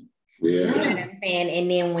everything. Yeah. You know what I'm saying? And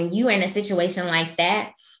then when you in a situation like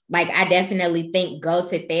that, like, I definitely think go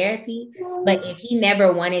to therapy. But if he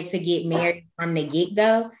never wanted to get married from the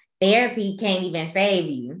get-go, therapy can't even save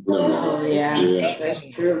you. Oh, yeah. That's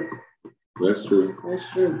true. That's true. That's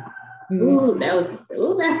true.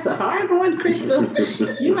 Mm-hmm. That's a hard one, Crystal.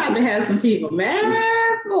 You about to have some people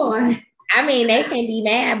mad, boy. I mean, they can be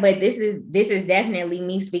mad, but this is definitely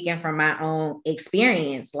me speaking from my own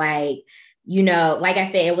experience. Like, like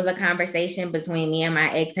I said, it was a conversation between me and my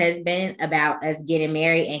ex-husband about us getting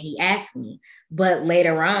married, and he asked me. But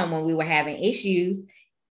later on, when we were having issues,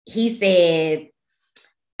 I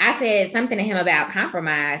said something to him about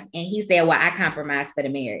compromise, and he said, well, I compromised for the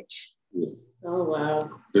marriage. Yeah. Oh, wow.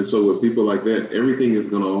 And so with people like that, everything is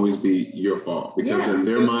going to always be your fault, because in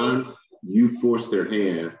their mind, you forced their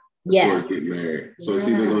hand towards getting married. So it's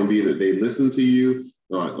either going to be that they listen to you,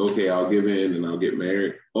 like, okay, I'll give in and I'll get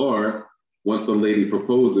married. Or once the lady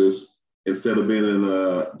proposes, instead of being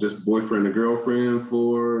in just boyfriend and girlfriend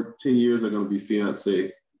for 10 years, they're going to be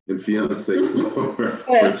fiance and fiance for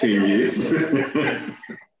 10 years.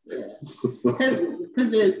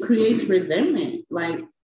 Because it creates resentment. Like,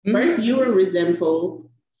 first you were resentful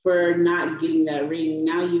for not getting that ring.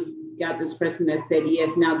 Now you've got this person that said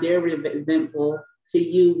yes. Now they're resentful to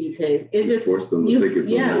you because it just forced them to take it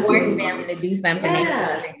to force them to do something they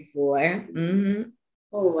weren't ready for. Mm-hmm.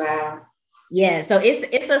 Oh, wow. Yeah, so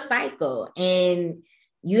it's a cycle, and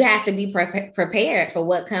you have to be prepared for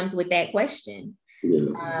what comes with that question. Yes.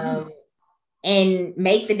 And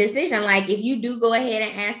make the decision. Like, if you do go ahead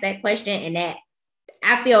and ask that question, and that,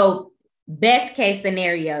 I feel, best case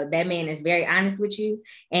scenario, that man is very honest with you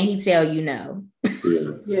and he tell you no.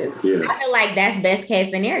 Yes. I feel like that's best case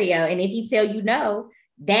scenario. And if he tell you no,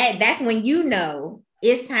 that's when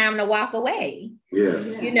it's time to walk away.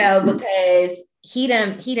 Yes. Because he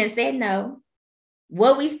done said no.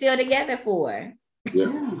 What we still together for?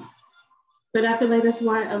 Yeah. But I feel like that's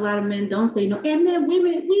why a lot of men don't say no. And then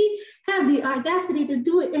women, we have the audacity to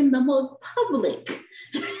do it in the most public.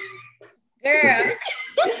 Girl.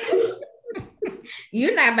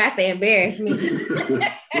 You're not about to embarrass me.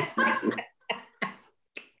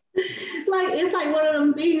 Like, it's like one of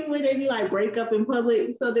them things where they be like break up in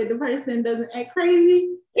public so that the person doesn't act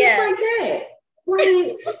crazy. Yeah. It's like that.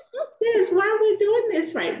 Like, sis, why are we doing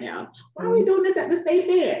this right now? Why are we doing this at the state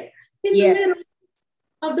fair? In the middle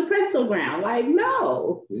of the pretzel ground? Like,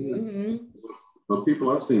 no. Mm-hmm. But people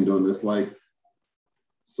I've seen doing this, like,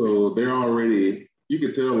 so they're already, you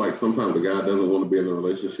can tell, like, sometimes the guy doesn't want to be in a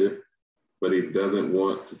relationship, but he doesn't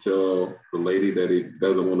want to tell the lady that he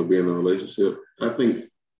doesn't want to be in a relationship. I think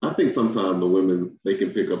sometimes the women, they can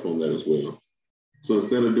pick up on that as well. So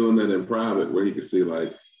instead of doing that in private, where he could say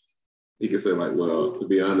like, well, to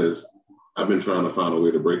be honest, I've been trying to find a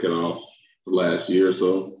way to break it off the last year or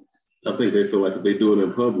so. I think they feel like if they do it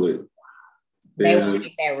in public, they won't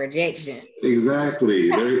get that rejection. Exactly.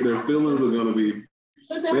 Their feelings are going to be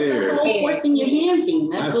spared. That's the whole forcing your hand thing.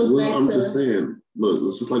 That goes back I'm to... just saying, look,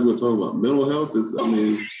 it's just like we're talking about. Mental health is, I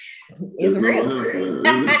mean, it's real.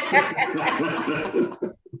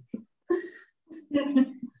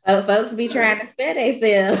 Folks be trying to spare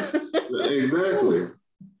themselves. Exactly.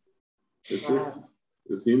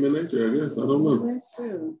 It's human nature, I guess. I don't know. That's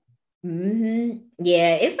true. Mm-hmm.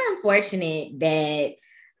 Yeah, it's unfortunate that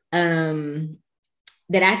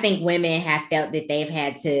that I think women have felt that they've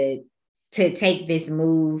had to take this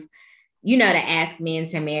move, to ask men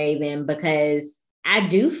to marry them, because I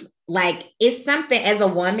do, like, it's something, as a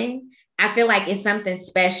woman, I feel like it's something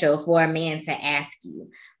special for a man to ask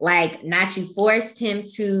you. Like, not you forced him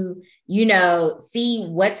to, see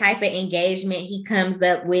what type of engagement he comes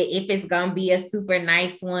up with, if it's going to be a super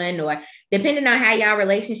nice one, or depending on how y'all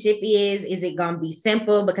relationship is it going to be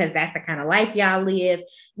simple because that's the kind of life y'all live,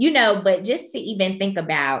 but just to even think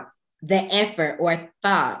about the effort or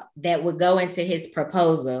thought that would go into his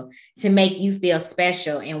proposal to make you feel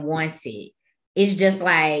special and wanted. It's just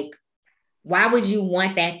like, why would you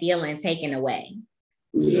want that feeling taken away?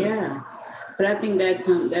 Yeah. But I think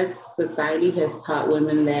that society has taught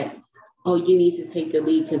women that, oh, you need to take the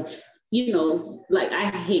lead because, like I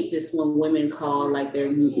hate this when women call like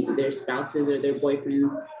their spouses or their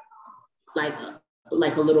boyfriends like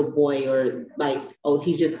a little boy, or like, oh,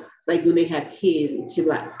 he's just like when they have kids, she's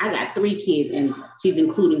like, I got 3 kids, and she's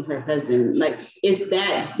including her husband. Like it's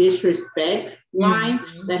that disrespect line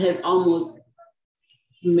that has almost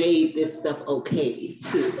made this stuff okay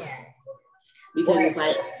too. Because it's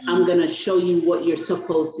like, I'm gonna show you what you're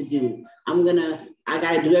supposed to do. I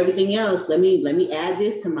gotta do everything else. Let me add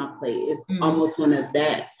this to my plate. It's almost one of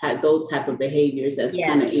those type of behaviors that's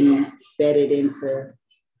kind of embedded into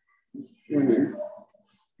women.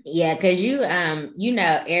 Yeah, because you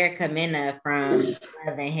know Erica Mena from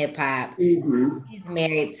Love and Hip Hop. She's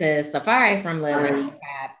married to Safari from Love and Hip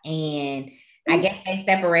Hop, and I guess they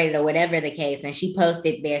separated or whatever the case. And she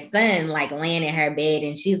posted their son like laying in her bed,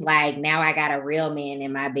 and she's like, "Now I got a real man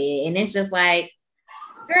in my bed," and it's just like,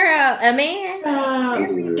 girl, a man. And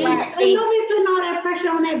don't be putting all that pressure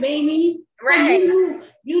on that baby. Right.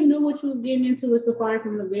 You knew what you was getting into with Safari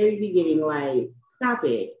from the very beginning. Like, stop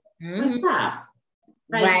it. Like, stop.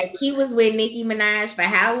 Like he was with Nicki Minaj for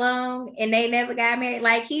how long, and they never got married.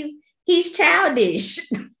 Like he's childish.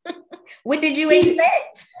 What did you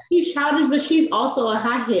expect? He's childish, but she's also a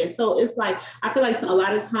hothead. So it's like, I feel like a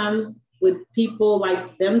lot of times with people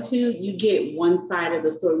like them two, you get one side of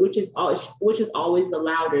the story, which is always the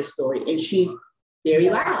louder story, and she's very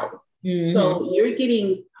loud. So you're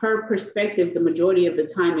getting her perspective the majority of the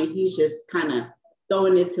time, and he's just kind of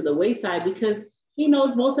throwing it to the wayside because he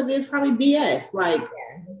knows most of it is probably BS. Like,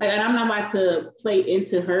 and I'm not about to play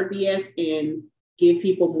into her BS and give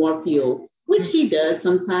people more fuel, which he does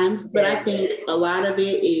sometimes. But I think a lot of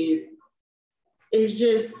it is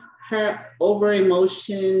just her over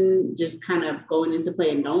emotion, just kind of going into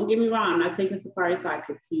play. And don't get me wrong, I'm not taking Safari's side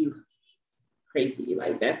because he's crazy.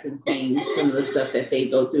 Like, that's insane, some of the stuff that they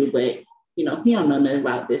go through. But he don't know nothing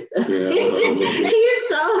about this stuff. He's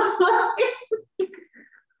so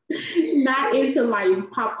not into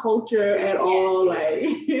like pop culture at all, like.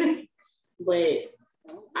 But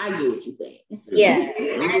I get what you're saying. Yeah,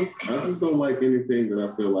 I just don't like anything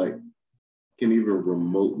that I feel like can even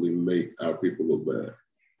remotely make our people look bad.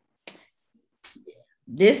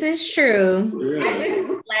 This is true.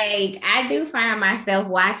 Yeah. I do find myself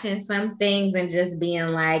watching some things and just being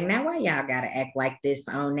like, now why y'all gotta act like this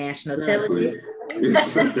on national television?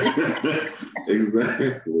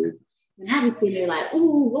 Exactly. And I be sitting there like,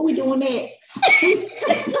 ooh, what we doing next?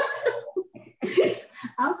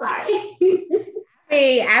 I'm sorry.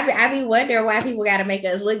 I be wondering why people got to make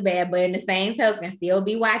us look bad, but in the same token, still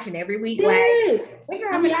be watching every week. Yes.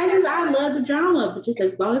 I love the drama, but just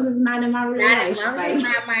as long as it's not in my real life. As long as it's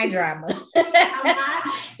not my drama.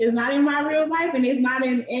 It's not in my real life, and it's not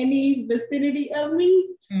in any vicinity of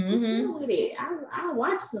me. Deal with it. I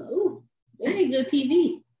watch some. Ooh, they make good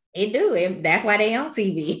TV. It do. That's why they on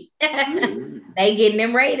TV. They getting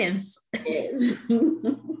them ratings. Yes.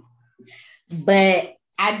 But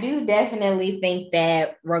I do definitely think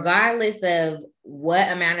that regardless of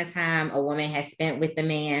what amount of time a woman has spent with a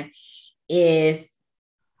man, I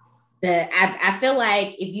feel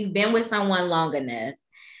like if you've been with someone long enough,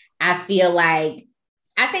 I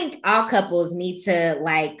think all couples need to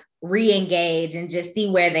like re-engage and just see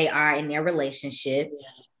where they are in their relationship.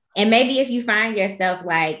 And maybe if you find yourself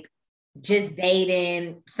like just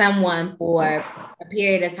dating someone for a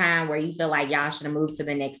period of time where you feel like y'all should have moved to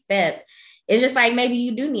the next step, it's just like maybe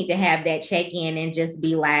you do need to have that check-in and just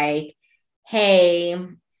be like, hey,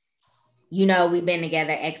 we've been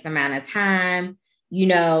together X amount of time.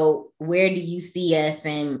 Where do you see us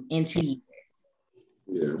in 2 years?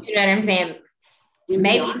 Yeah. You know what I'm saying?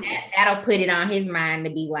 Maybe that'll put it on his mind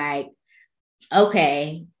to be like,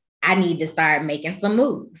 okay, I need to start making some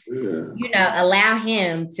moves. Yeah. Allow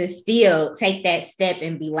him to still take that step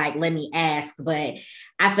and be like, let me ask. But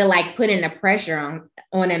I feel like putting the pressure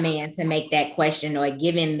on a man to make that question or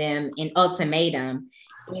giving them an ultimatum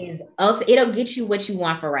is also, it'll get you what you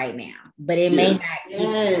want for right now, but it may not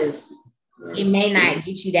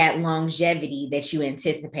get you that longevity that you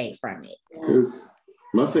anticipate from it. Because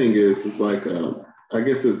my thing is, it's like, I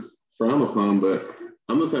guess it's frowned upon, but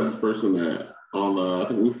I'm the type of person that I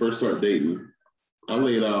think when we first started dating, I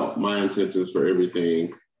laid out my intentions for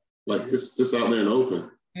everything. Like, it's just out there and open.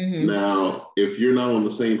 Now, if you're not on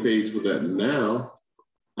the same page with that now,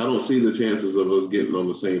 I don't see the chances of us getting on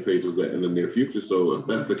the same page as that in the near future. So if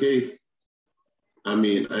that's the case, I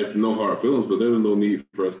mean, it's no hard feelings, but there's no need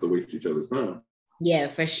for us to waste each other's time. Yeah,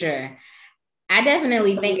 for sure. I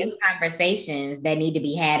definitely think it's conversations that need to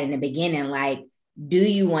be had in the beginning. Like, do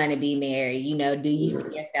you want to be married? You know, do you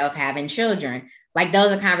see yourself having children? Like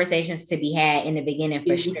those are conversations to be had in the beginning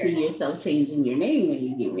for sure. You see yourself changing your name when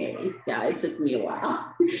you get married. Yeah, it took me a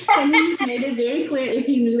while. And he made it very clear if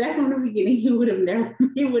he knew that from the beginning, he wouldn't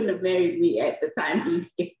have married me at the time he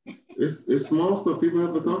did. It's small stuff people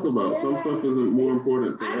have to talk about. Some stuff isn't more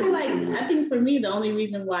important to I think for me, the only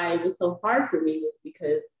reason why it was so hard for me was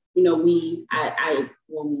because, you know,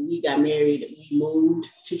 when we got married, we moved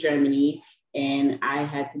to Germany. And I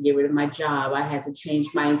had to get rid of my job. I had to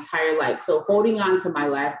change my entire life. So holding on to my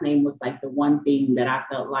last name was like the one thing that I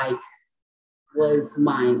felt like was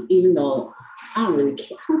mine, even though I don't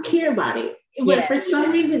care about it. But for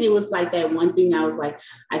some reason, it was like that one thing I was like,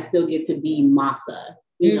 I still get to be Masa,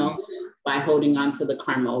 you know, by holding on to the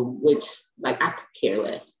Carmel, which like I could care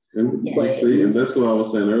less. And that's what I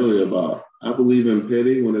was saying earlier about, I believe in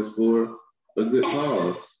petty when it's for a good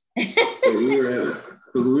cause.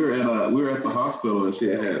 Because we were at the hospital and she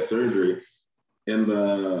had surgery, and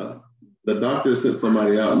the doctor sent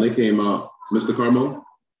somebody out and they came out, Mr. Carmo.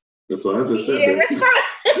 And so I just said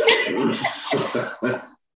that.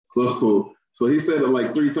 So he said it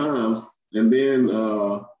like 3 times, and then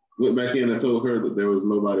went back in and told her that there was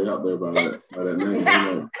nobody out there by that name. You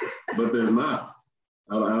know? But there's not.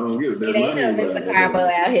 I don't get it. There's not Mr.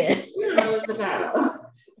 Carmo out here. You know, Mr. Carmo.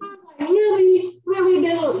 Really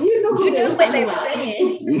do. You know what they were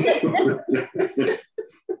saying.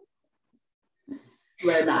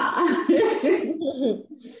 But nah.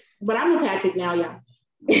 But I'm a Patrick now, y'all.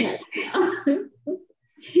 It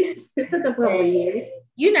took a couple of years.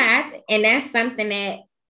 You know, and that's something that,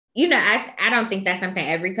 you know, I don't think that's something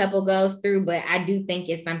every couple goes through, but I do think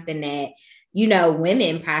it's something that, you know,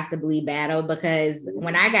 women possibly battle, because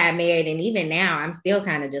when I got married, and even now, I'm still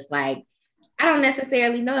kind of just like, I don't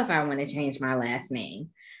necessarily know if I want to change my last name,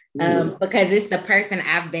 because it's the person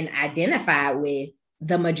I've been identified with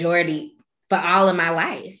the majority for all of my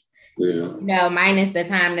life. Yeah. You know, minus the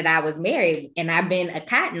time that I was married, and I've been a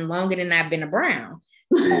Cotton longer than I've been a Brown.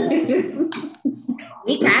 So,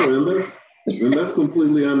 and that's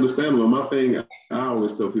completely understandable. My thing, I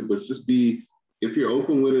always tell people, is just if you're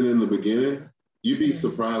open with it in the beginning, you'd be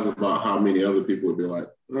surprised about how many other people would be like,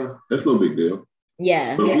 that's no big deal.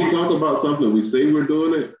 Yeah. So if we talk about something, we say we're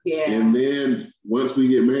doing it, and then once we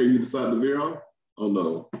get married, you decide to veer off. Oh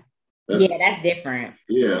no. That's different.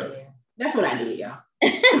 Yeah. That's what I did, y'all.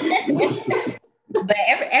 But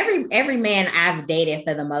every man I've dated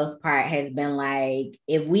for the most part has been like,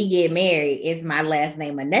 if we get married, it's my last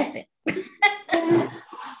name or nothing. It's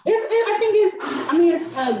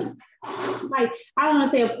like, I don't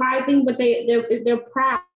want to say a pride thing, but they're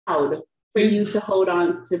proud for you to hold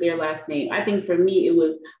on to their last name. I think for me, it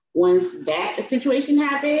was once that situation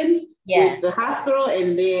happened with the hospital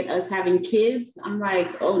and then us having kids, I'm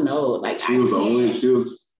like, oh no, like she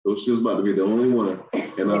was about to be the only one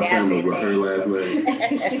in our family with her last name.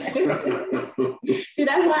 See,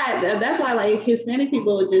 that's why like Hispanic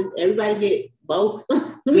people everybody get both.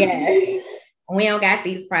 Yeah. We don't got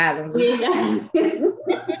these problems.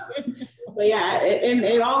 But yeah, and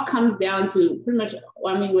it all comes down to pretty much,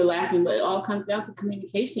 I mean, we're laughing, but it all comes down to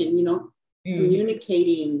communication, you know,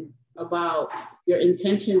 communicating about your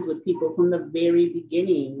intentions with people from the very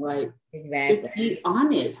beginning. Like, just be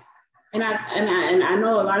honest. And I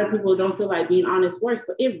know a lot of people don't feel like being honest works,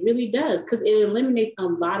 but it really does, because it eliminates a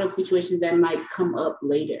lot of situations that might come up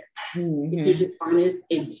later. If you're just honest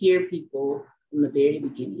and hear people from the very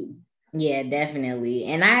beginning. Yeah, definitely.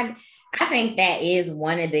 And I think that is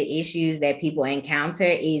one of the issues that people encounter,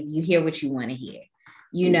 is you hear what you want to hear.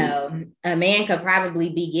 You know, a man could probably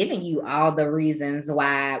be giving you all the reasons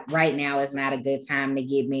why right now is not a good time to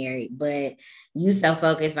get married, but you so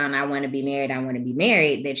focused on I want to be married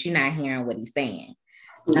that you're not hearing what he's saying.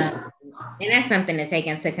 And that's something to take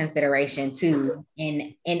into consideration too,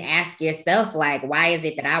 and ask yourself, like, why is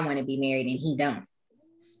it that I want to be married and he don't?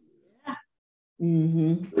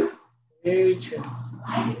 Very true.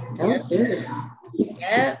 That's good.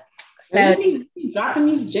 Yep. So dropping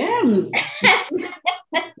these gems.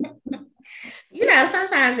 You know,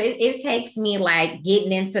 sometimes it takes me like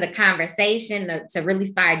getting into the conversation to really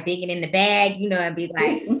start digging in the bag, you know, and be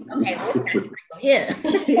like, okay, what's here?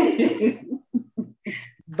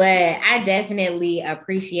 But I definitely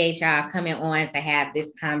appreciate y'all coming on to have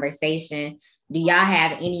this conversation. Do y'all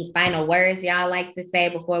have any final words y'all like to say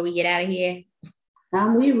before we get out of here?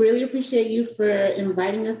 We really appreciate you for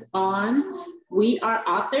inviting us on. We are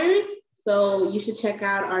authors, so you should check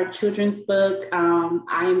out our children's book, I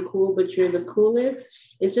Am Cool, But You're the Coolest.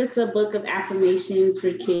 It's just a book of affirmations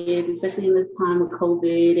for kids, especially in this time of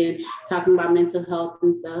COVID and talking about mental health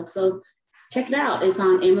and stuff. So check it out. It's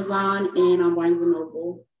on Amazon and on Barnes and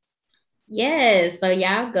Noble. Yes. So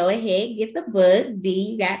y'all go ahead, get the book.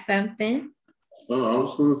 D, you got something? Oh, I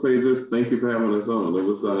was going to say just thank you for having us on. It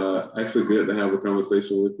was actually good to have a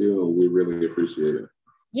conversation with you, and we really appreciate it.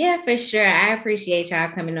 Yeah, for sure. I appreciate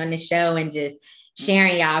y'all coming on the show and just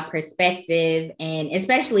sharing y'all perspective and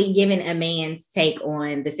especially giving a man's take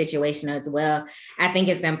on the situation as well. I think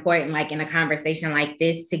it's important, like in a conversation like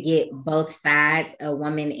this, to get both sides, a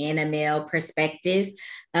woman and a male perspective.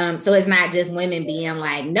 So it's not just women being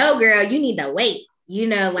like, no, girl, you need to wait. You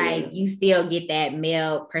know, like you still get that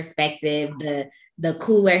male perspective, the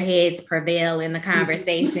cooler heads prevail in the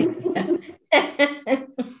conversation.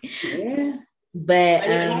 Yeah. But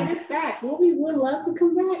it's back. Well, we would love to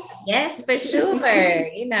come back. Yes, for sure.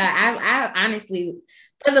 You know, I honestly,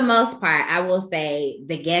 for the most part, I will say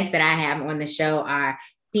the guests that I have on the show are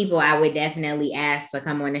people I would definitely ask to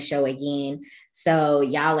come on the show again. So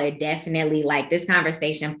y'all are definitely like, this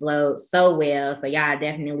conversation flowed so well. So y'all are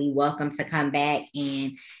definitely welcome to come back.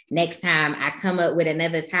 And next time I come up with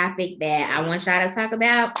another topic that I want y'all to talk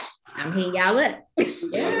about, I'm hitting y'all up.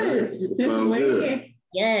 Yes. Sounds good.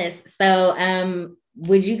 Yes. So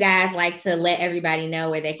would you guys like to let everybody know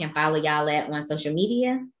where they can follow y'all at on social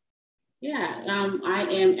media? Yeah, I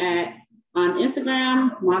am on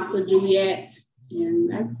Instagram, Moxa Juliet,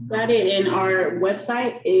 and that's about it. And our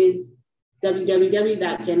website is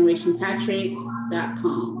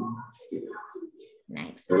www.generationpatrick.com.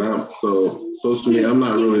 Nice. And so social media, I'm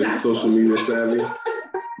not really social media savvy,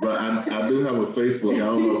 but I do have a Facebook. I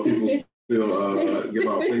don't know if people still give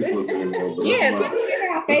out Facebooks anymore. But yeah, people give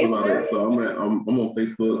out Facebook. So I'm on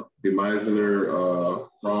Facebook, the Meisner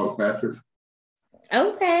Frog Patrick.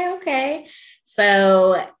 Okay.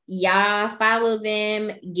 So y'all follow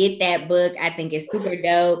them, get that book. I think it's super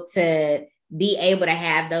dope to be able to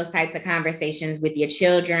have those types of conversations with your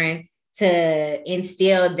children, to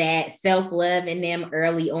instill that self-love in them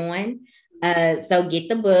early on. So get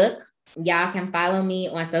the book. Y'all can follow me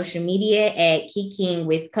on social media at Kiking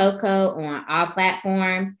with Coco on all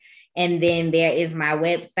platforms. And then there is my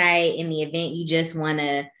website. In the event you just want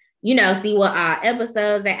to, see what our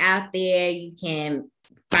episodes are out there, you can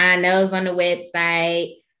find those on the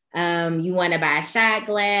website. You want to buy a shot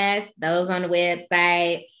glass, those on the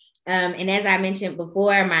website. And as I mentioned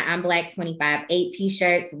before, my I'm Black 25-8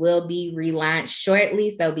 t-shirts will be relaunched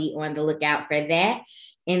shortly. So be on the lookout for that.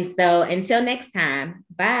 And so until next time,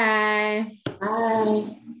 bye.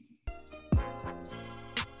 Bye.